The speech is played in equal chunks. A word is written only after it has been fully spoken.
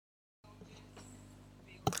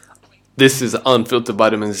This is Unfiltered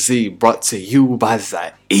Vitamin Z, brought to you by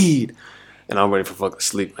Zaid. And I'm ready for fucking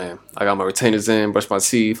sleep, man. I got my retainers in, brush my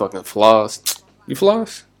teeth, fucking floss. You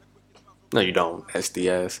floss? No, you don't,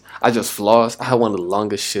 SDS. I just floss. I had one of the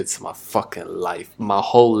longest shits in my fucking life. My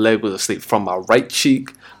whole leg was asleep. From my right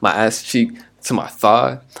cheek, my ass cheek, to my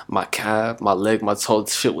thigh, my calf, my leg, my toe.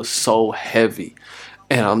 This shit was so heavy.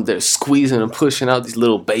 And I'm there squeezing and pushing out these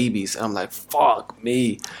little babies. And I'm like, fuck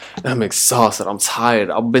me. And I'm exhausted. I'm tired.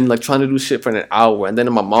 I've been like trying to do shit for an hour. And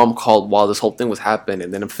then my mom called while this whole thing was happening.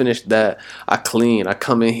 And then I finished that. I clean. I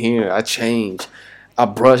come in here. I change. I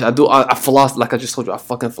brush. I flossed. Like I just told you, I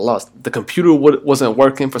fucking flossed. The computer wasn't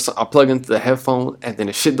working. I plug into the headphone. And then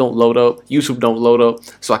the shit don't load up. YouTube don't load up.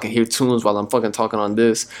 So I can hear tunes while I'm fucking talking on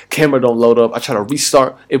this. Camera don't load up. I try to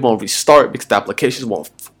restart. It won't restart because the applications won't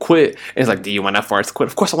quit. And it's like, do you want to force quit?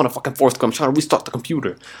 Of course I want to fucking force quit. I'm trying to restart the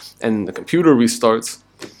computer. And the computer restarts.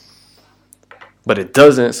 But it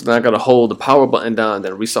doesn't. So then I got to hold the power button down. And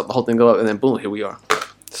then restart the whole thing up. And then boom, here we are.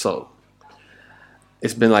 So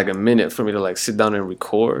it's been like a minute for me to like sit down and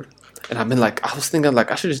record. And I've been like, I was thinking like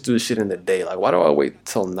I should just do this shit in the day. Like why do I wait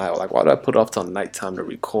till night? Like why do I put it off till nighttime to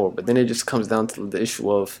record? But then it just comes down to the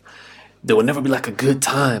issue of there will never be like a good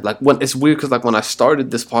time. Like when it's weird because like when I started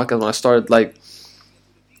this podcast, when I started like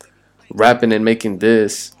rapping and making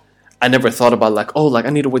this, I never thought about like, oh, like I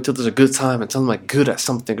need to wait till there's a good time until I'm like good at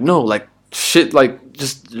something. No, like shit, like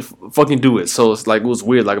just fucking do it. So it's like it was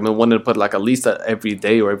weird. Like I've been wanting to put like at least every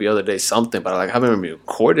day or every other day something, but like I haven't really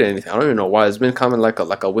recorded anything. I don't even know why. It's been kind of like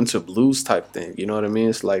a winter blues type thing. You know what I mean?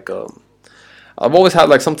 It's like I've always had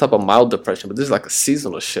like some type of mild depression, but this is like a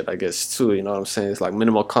seasonal shit, I guess too. You know what I'm saying? It's like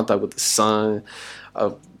minimal contact with the sun.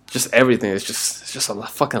 Just everything. It's just a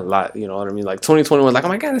fucking lot. You know what I mean? Like 2021. Like oh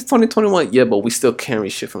my god, it's 2021. Yeah, but we still carry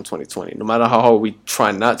shit from 2020. No matter how hard we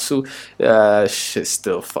try not to, shit's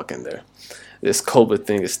still fucking there. This COVID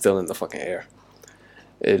thing is still in the fucking air.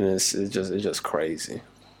 It's just crazy.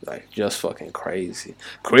 Like, just fucking crazy.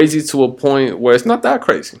 Crazy to a point where it's not that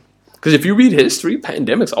crazy. Because if you read history,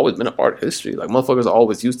 pandemics always been a part of history. Like, motherfuckers are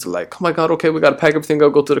always used to, like, oh my god, okay, we gotta pack everything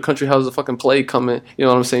up, go to the country house, the fucking plague coming. You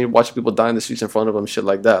know what I'm saying? Watching people die in the streets in front of them, shit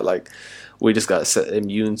like that. Like, we just got set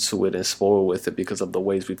immune to it and spoiled with it because of the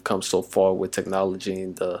ways we've come so far with technology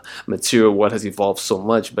and the material world has evolved so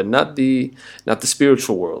much, but not the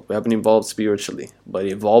spiritual world. We haven't evolved spiritually, but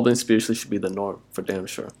evolving spiritually should be the norm for damn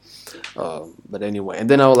sure. But anyway, and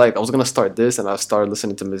then I was gonna start this, and I started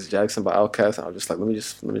listening to Miss Jackson by Outkast, and I was just like, let me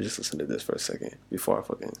just listen to this for a second before I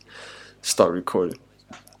fucking start recording.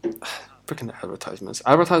 Freaking advertisements.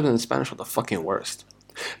 Advertisements in Spanish are the fucking worst.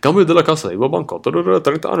 Cambio de la casa, Ivo Banco,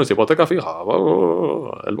 30 años, hipoteca fija,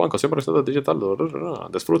 el banco 100% digital,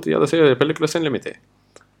 disfrute ya de películas sin límite.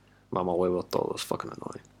 Mama huevo, todos, fucking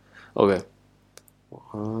annoying. Okay.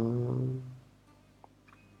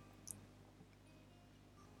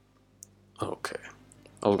 Okay.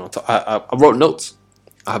 I was gonna talk. I wrote notes.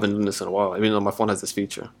 I haven't done this in a while, even though my phone has this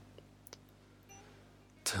feature.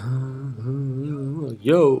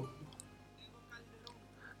 Yo.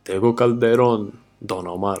 Tego Calderón. Don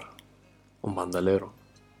Omar, un bandolero.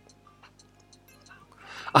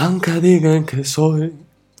 Aunque digan que soy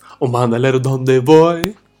un bandolero donde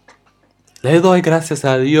voy, le doy gracias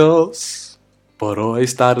a Dios por hoy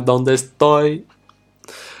estar donde estoy.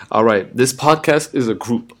 Alright, this podcast is a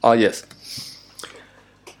group. Yes.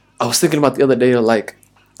 I was thinking about the other day, like,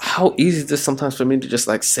 how easy is this sometimes for me to just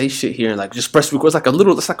like say shit here and like just press record. It's like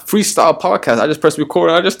a freestyle podcast. I just press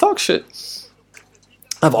record and I just talk shit.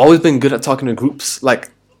 I've always been good at talking to groups.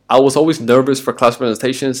 Like, I was always nervous for class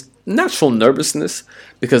presentations. Natural nervousness,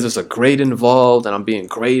 because there's a grade involved, and I'm being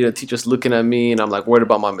graded, the teacher's looking at me, and I'm, like, worried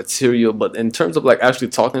about my material. But in terms of, like, actually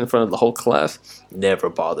talking in front of the whole class, never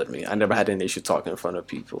bothered me. I never had any issue talking in front of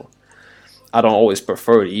people. I don't always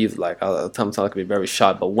prefer it either. Like, sometimes I can be very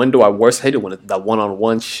shy. But when do I worst hate it? When it's that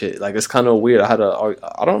one-on-one shit. Like, it's kind of weird. I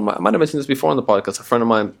might have mentioned this before on the podcast. A friend of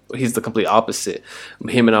mine, he's the complete opposite.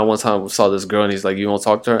 Him and I one time saw this girl, and he's like, you won't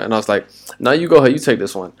talk to her? And I was like, no, you go ahead. You take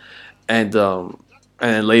this one. And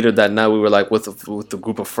later that night, we were, like, with a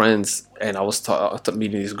group of friends, and I was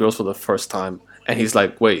meeting these girls for the first time. And he's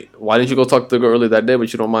like, wait, why didn't you go talk to the girl earlier that day,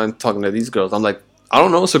 but you don't mind talking to these girls? I'm like, I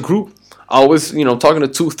don't know. It's a group. I always, talking to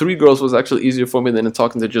 2-3 girls was actually easier for me than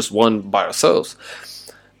talking to just one by ourselves.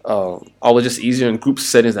 I was just easier in group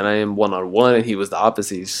settings than I am one-on-one, and he was the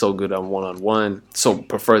opposite. He's so good on one-on-one, so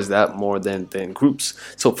prefers that more than groups.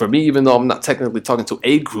 So for me, even though I'm not technically talking to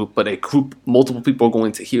a group, but a group, multiple people are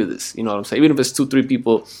going to hear this. You know what I'm saying? Even if it's 2-3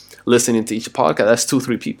 people listening to each podcast, that's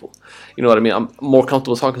 2-3 people. You know what I mean? I'm more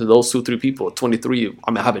comfortable talking to those 2-3 people. 23,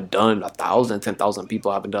 I mean, I haven't done 1,000, 10,000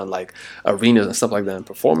 people. I haven't done like arenas and stuff like that and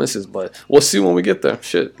performances, but we'll see when we get there.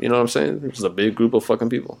 Shit, you know what I'm saying? It's a big group of fucking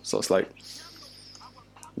people. So it's like,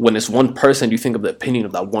 when it's one person, you think of the opinion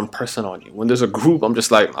of that one person on you. When there's a group, I'm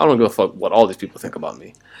just like, I don't give a fuck what all these people think about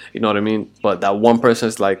me. You know what I mean? But that one person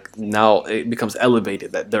is like, now it becomes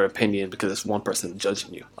elevated, that their opinion, because it's one person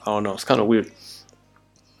judging you. I don't know. It's kind of weird.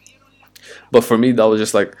 But for me, that was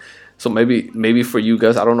just like, so maybe for you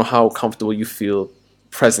guys, I don't know how comfortable you feel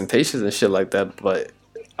presentations and shit like that, but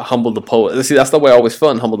Humble the Poet. See, that's the way I always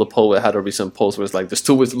felt. Humble the Poet had a recent post where it's like, there's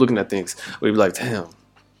two ways of looking at things. Where you'd be like, damn,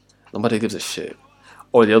 nobody gives a shit.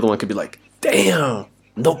 Or the other one could be like, damn,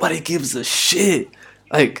 nobody gives a shit.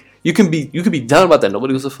 Like, you can be down about that.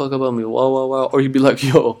 Nobody gives a fuck about me. Wow, wow, wow. Or you'd be like,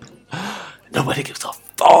 yo, nobody gives a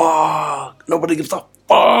fuck. Nobody gives a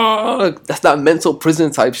fuck. That's that mental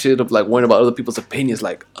prison type shit of like worrying about other people's opinions.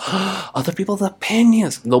 Like, other people's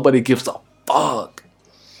opinions. Nobody gives a fuck.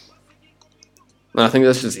 And I think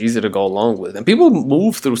that's just easy to go along with. And people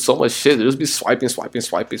move through so much shit. They just be swiping.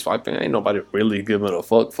 Ain't nobody really giving a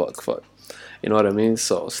fuck. You know what I mean?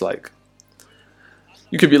 So it's like,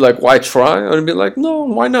 you could be like, why try? Or be like, no,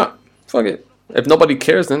 why not? Fuck it. If nobody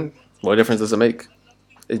cares, then what difference does it make?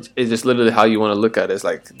 It's just literally how you want to look at it. It's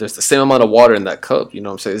like, there's the same amount of water in that cup. You know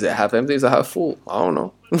what I'm saying? Is it half empty? Is it half full? I don't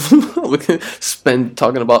know. We can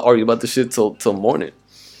argue about the shit till morning.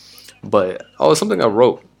 But, it's something I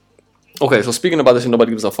wrote. Okay, so speaking about this,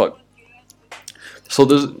 nobody gives a fuck. So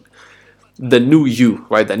there's the new you,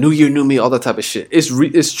 right? That new year, new me, all that type of shit.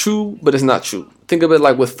 It's true, but it's not true. Think of it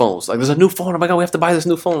like with phones. Like, there's a new phone. Oh my god, we have to buy this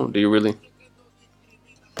new phone. Do you really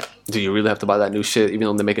have to buy that new shit, even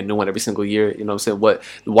though they make a new one every single year? You know what I'm saying?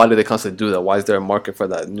 Why do they constantly do that? Why is there a market for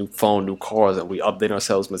that new phone, new cars, and we update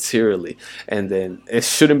ourselves materially? And then it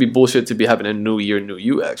shouldn't be bullshit to be having a new year, new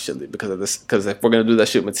you, actually, because of this. Because if we're gonna do that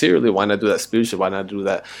shit materially, why not do that spiritually? Why not do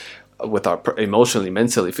that with our emotionally,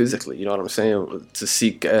 mentally, physically? You know what I'm saying? To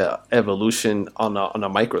seek evolution on a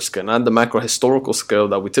micro scale, not the macro historical scale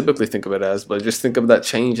that we typically think of it as, but just think of that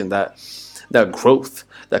change and that growth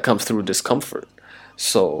that comes through discomfort.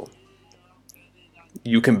 So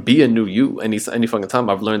you can be a new you any fucking time.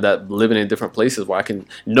 I've learned that living in different places where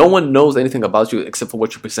no one knows anything about you except for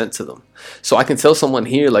what you present to them. So I can tell someone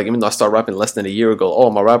here, like, even though I started rapping less than a year ago, oh,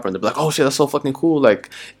 I'm a rapper, and they'll be like, oh shit, that's so fucking cool. Like,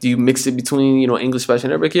 do you mix it between, English, Spanish,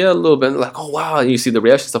 and Arabic? Yeah, a little bit. And they're like, oh wow, and you see the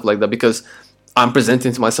reaction, stuff like that, because I'm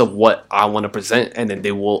presenting to myself what I want to present, and then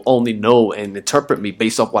they will only know and interpret me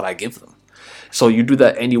based off what I give them. So you do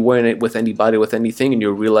that anywhere, with anybody, with anything, and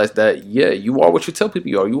you'll realize that, yeah, you are what you tell people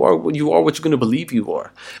you are. You are what you're going to believe you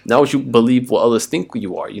are. Not what you believe what others think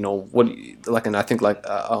you are. And I think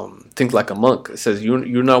think like a monk. It says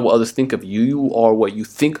you're not what others think of you. You are what you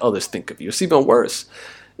think others think of you. It's even worse.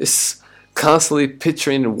 It's constantly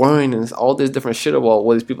picturing and worrying and all this different shit about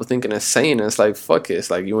what these people thinking and saying, and it's like, fuck it. It's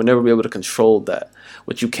like, you will never be able to control that.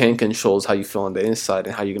 What you can control is how you feel on the inside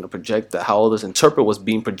and how you're going to project that, how others interpret what's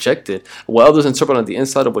being projected. What others interpret on the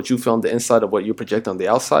inside of what you feel on the inside of what you project on the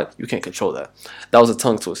outside, you can't control that. That was a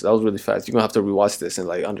tongue twist. That was really fast. You're going to have to rewatch this and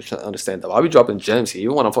like understand that. I'll be dropping gems here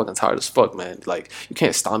even when I'm fucking tired as fuck, man. Like, you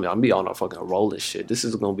can't stop me. I'm be on a fucking roll and shit. This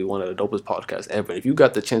is going to be one of the dopest podcasts ever. If you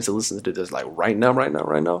got the chance to listen to this like right now,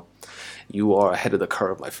 you are ahead of the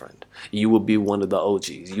curve, my friend. You will be one of the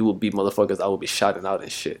OGs. You will be motherfuckers I will be shouting out and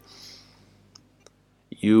shit.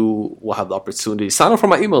 You will have the opportunity. Sign up for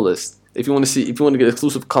my email list if you want to get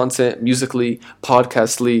exclusive content, musically,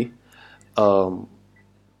 podcastly,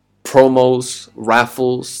 promos,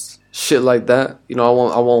 raffles, shit like that. I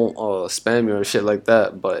won't spam you or shit like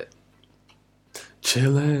that, but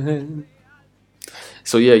chillin'.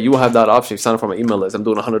 So yeah, you will have that option if you sign up for my email list. I'm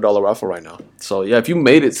doing a $100 raffle right now. So yeah, if you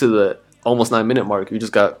made it to the almost 9-minute mark, you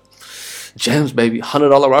just got gems, baby.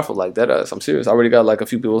 $100 raffle, like that ass. I'm serious. I already got like a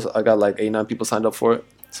few people. I got like 8-9 people signed up for it.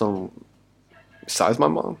 So besides my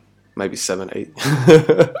mom, maybe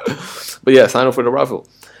 7-8. But yeah, sign up for the raffle.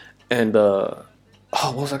 And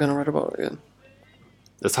what was I gonna write about again?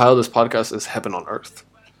 The title of this podcast is Heaven on Earth.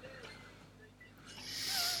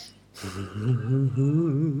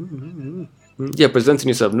 Yeah, presenting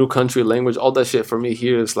yourself, new country, language, all that shit for me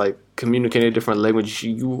here is like communicating a different language.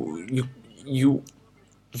 You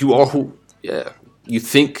are who, yeah, you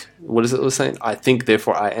think, what is it was saying? I think,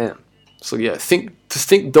 therefore I am. So yeah, think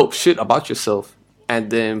dope shit about yourself,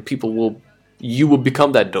 and then people will you will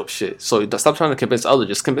become that dope shit. So stop trying to convince others.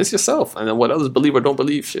 Just convince yourself. And then what others believe or don't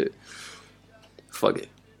believe, shit. Fuck it.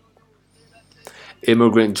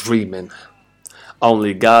 Immigrant dreaming.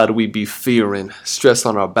 Only God we be fearing. Stress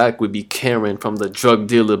on our back we be carrying. From the drug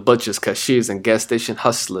dealer, butchers, cashiers, and gas station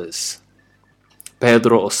hustlers.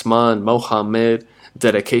 Pedro, Osman, Mohammed.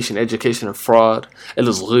 Dedication, education, and fraud. El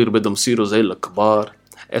صغير بدهم يصيروا زي الكبار.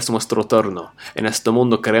 Es nuestro turno. En este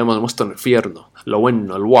mundo queremos nuestro infierno. لو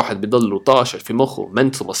انه الواحد بيضل طاشر في مخه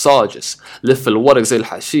mental massages. لف الورق زي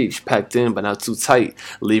الحشيش. Packed in but not too tight.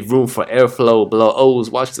 Leave room for airflow. Blow O's.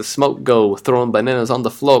 Watch the smoke go. Throwing bananas on the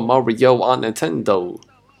floor. Mario on Nintendo.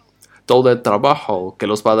 Todo el trabajo que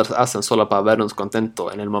los padres hacen solo para vernos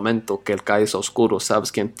contentos. En el momento que el calle es oscuro,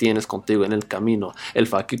 sabes quién tienes contigo en el camino. El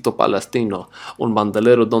faquito palestino, un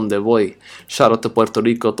bandolero donde voy. Shout out to Puerto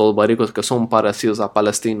Rico, todos baricos que son parecidos a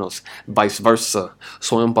palestinos. Vice versa,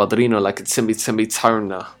 soy un padrino like it's Timmy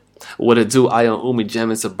Turner. What it do, I on Umi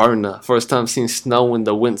Jam is a burner. First time seen snow in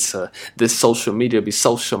the winter. This social media be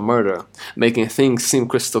social murder. Making things seem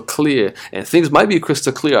crystal clear. And things might be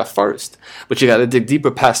crystal clear at first. But you gotta dig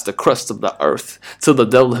deeper past the crust of the earth. Till the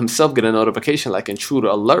devil himself get a notification like intruder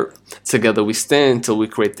alert. Together we stand till we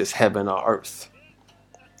create this heaven on earth.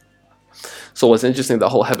 So what's interesting, the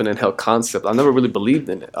whole heaven and hell concept, I never really believed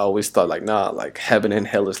in it. I always thought like, nah, like heaven and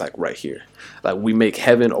hell is like right here. Like we make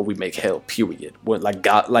heaven or we make hell, period. When like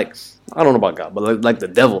God, like, I don't know about God, but like the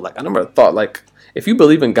devil, like I never thought like, if you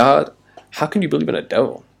believe in God, how can you believe in a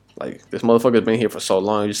devil? Like this motherfucker's been here for so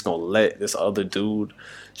long, you're just gonna let this other dude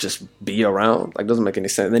just be around? Like doesn't make any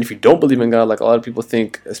sense. And then if you don't believe in God, like a lot of people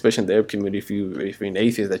think, especially in the Arab community, if you're an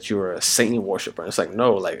atheist, that you're a Satan worshiper. And it's like,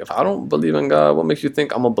 no, like if I don't believe in God, what makes you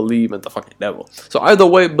think I'm gonna believe in the fucking devil? So either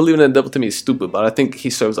way, believing in the devil to me is stupid, but I think he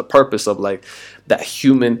serves a purpose of like that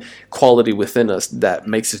human quality within us that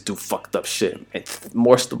makes us do fucked up shit. And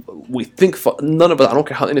we think none of us, I don't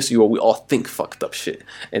care how innocent you are, we all think fucked up shit.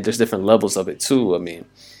 And there's different levels of it too. I mean,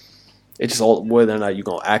 it's just all whether or not you're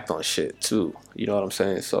gonna act on shit too. You know what I'm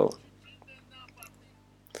saying? So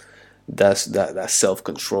that's that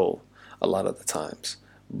self-control a lot of the times.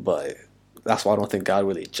 But that's why I don't think God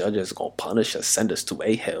really judges, gonna punish us, send us to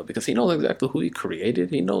a hell, because he knows exactly who he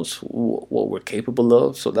created. He knows what we're capable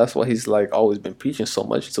of. So that's why he's like always been preaching so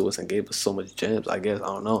much to us and gave us so much gems, I guess. I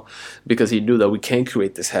don't know. Because he knew that we can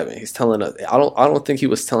create this heaven. He's telling us, I don't think he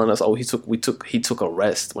was telling us, oh, he took a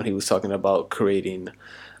rest when he was talking about creating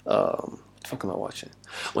what the fuck am I watching?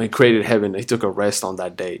 When he created heaven, he took a rest on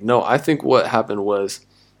that day. No, I think what happened was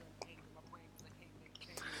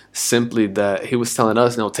simply that he was telling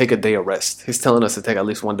us, take a day of rest. He's telling us to take at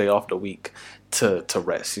least one day off the week to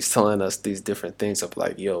rest. He's telling us these different things of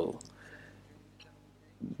like, yo,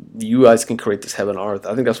 you guys can create this heaven on earth.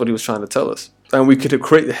 I think that's what he was trying to tell us. And we could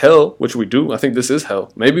create hell, which we do. I think this is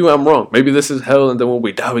hell. Maybe I'm wrong. Maybe this is hell, and then when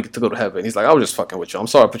we die, we get to go to heaven. He's like, I was just fucking with you. I'm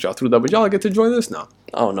sorry I put y'all through that, but y'all get to join this now.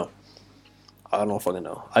 I don't know. I don't fucking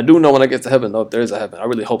know. I do know when I get to heaven, though, there is a heaven. I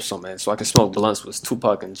really hope so, man. So I can smoke blunts with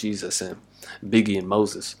Tupac and Jesus and Biggie and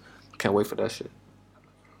Moses. Can't wait for that shit.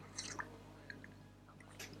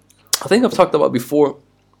 I think I've talked about before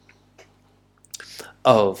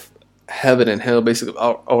of heaven and hell, basically,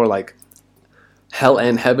 or like hell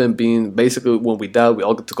and heaven being basically when we die, we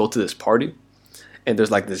all get to go to this party. And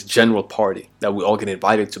there's like this general party that we all get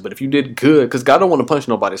invited to. But if you did good, because God don't want to punish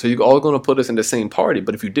nobody, so you're all going to put us in the same party.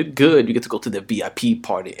 But if you did good, you get to go to the VIP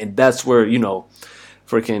party. And that's where,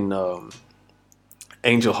 freaking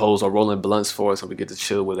angel hoes are rolling blunts for us, and we get to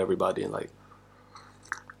chill with everybody and like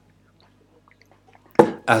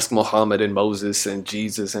ask Muhammad and Moses and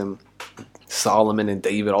Jesus and Solomon and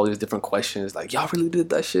David all these different questions. Like, y'all really did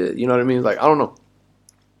that shit? You know what I mean? Like, I don't know.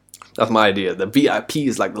 That's my idea. The VIP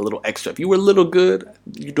is like the little extra. If you were a little good,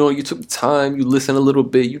 you took the time, you listened a little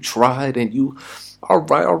bit, you tried, and you, all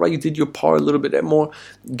right, you did your part a little bit more,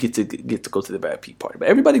 you get to go to the VIP party. But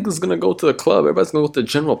everybody's gonna go to the club, everybody's gonna go to the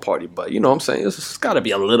general party. But you know what I'm saying? It's gotta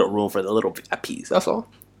be a little room for the little VIPs. That's all.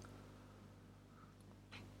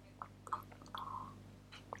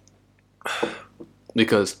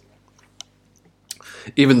 Because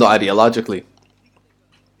even though ideologically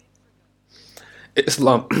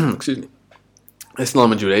Islam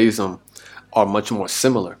and Judaism are much more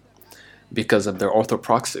similar because of their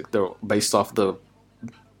orthopraxic. They're based off the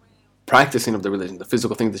practicing of the religion, the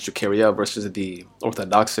physical things that you carry out, versus the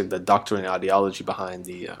orthodoxic, the doctrine and ideology behind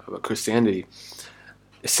the Christianity.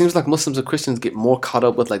 It seems like Muslims and Christians get more caught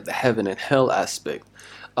up with like the heaven and hell aspect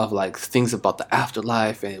of like things about the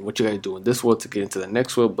afterlife and what you gotta do in this world to get into the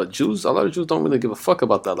next world. But a lot of Jews don't really give a fuck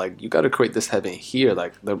about that. Like, you gotta create this heaven here,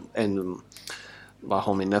 my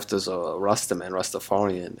homie Nefta's a Rasta man,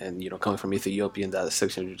 Rastafarian, and coming from Ethiopia and that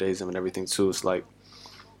section of Judaism and everything too. It's like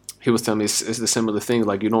he was telling me it's the similar thing.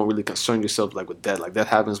 Like you don't really concern yourself like with death. Like death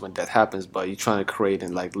happens when death happens, but you're trying to create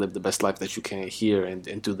and like live the best life that you can here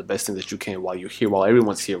and do the best thing that you can while you're here, while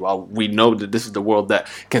everyone's here, while we know that this is the world that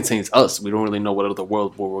contains us. We don't really know what other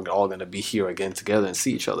world where we're all gonna be here again together and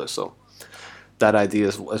see each other. So that idea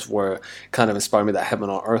is where kind of inspired me, that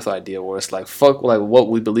heaven on earth idea, where it's like fuck like what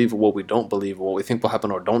we believe or what we don't believe or what we think will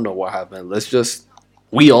happen or don't know what happened. Let's just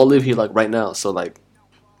we all live here like right now. So like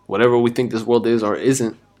whatever we think this world is or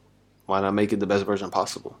isn't, why not make it the best version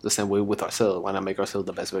possible? The same way with ourselves. Why not make ourselves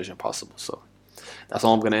the best version possible? So that's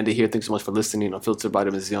all I'm going to end it here. Thanks so much for listening. Unfiltered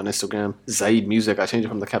Vitamin Z on Instagram. Zaid Music. I changed it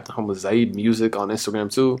from the Captain Home with Zaid Music on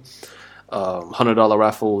Instagram too. $100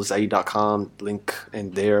 raffle, Zaid.com. Link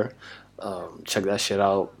in there. Check that shit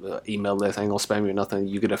out. Email list. I ain't gonna spam you or nothing.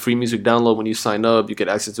 You get a free music download when you sign up. You get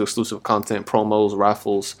access to exclusive content, promos,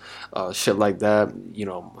 raffles, shit like that.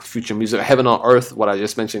 Future music. Heaven on Earth, what I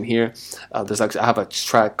just mentioned here. There's actually I have a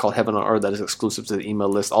track called Heaven on Earth that is exclusive to the email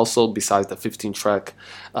list. Also, besides the 15 track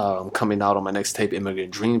coming out on my next tape,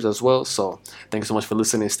 Immigrant Dreams as well. So thanks so much for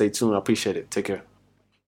listening. Stay tuned. I appreciate it. Take care.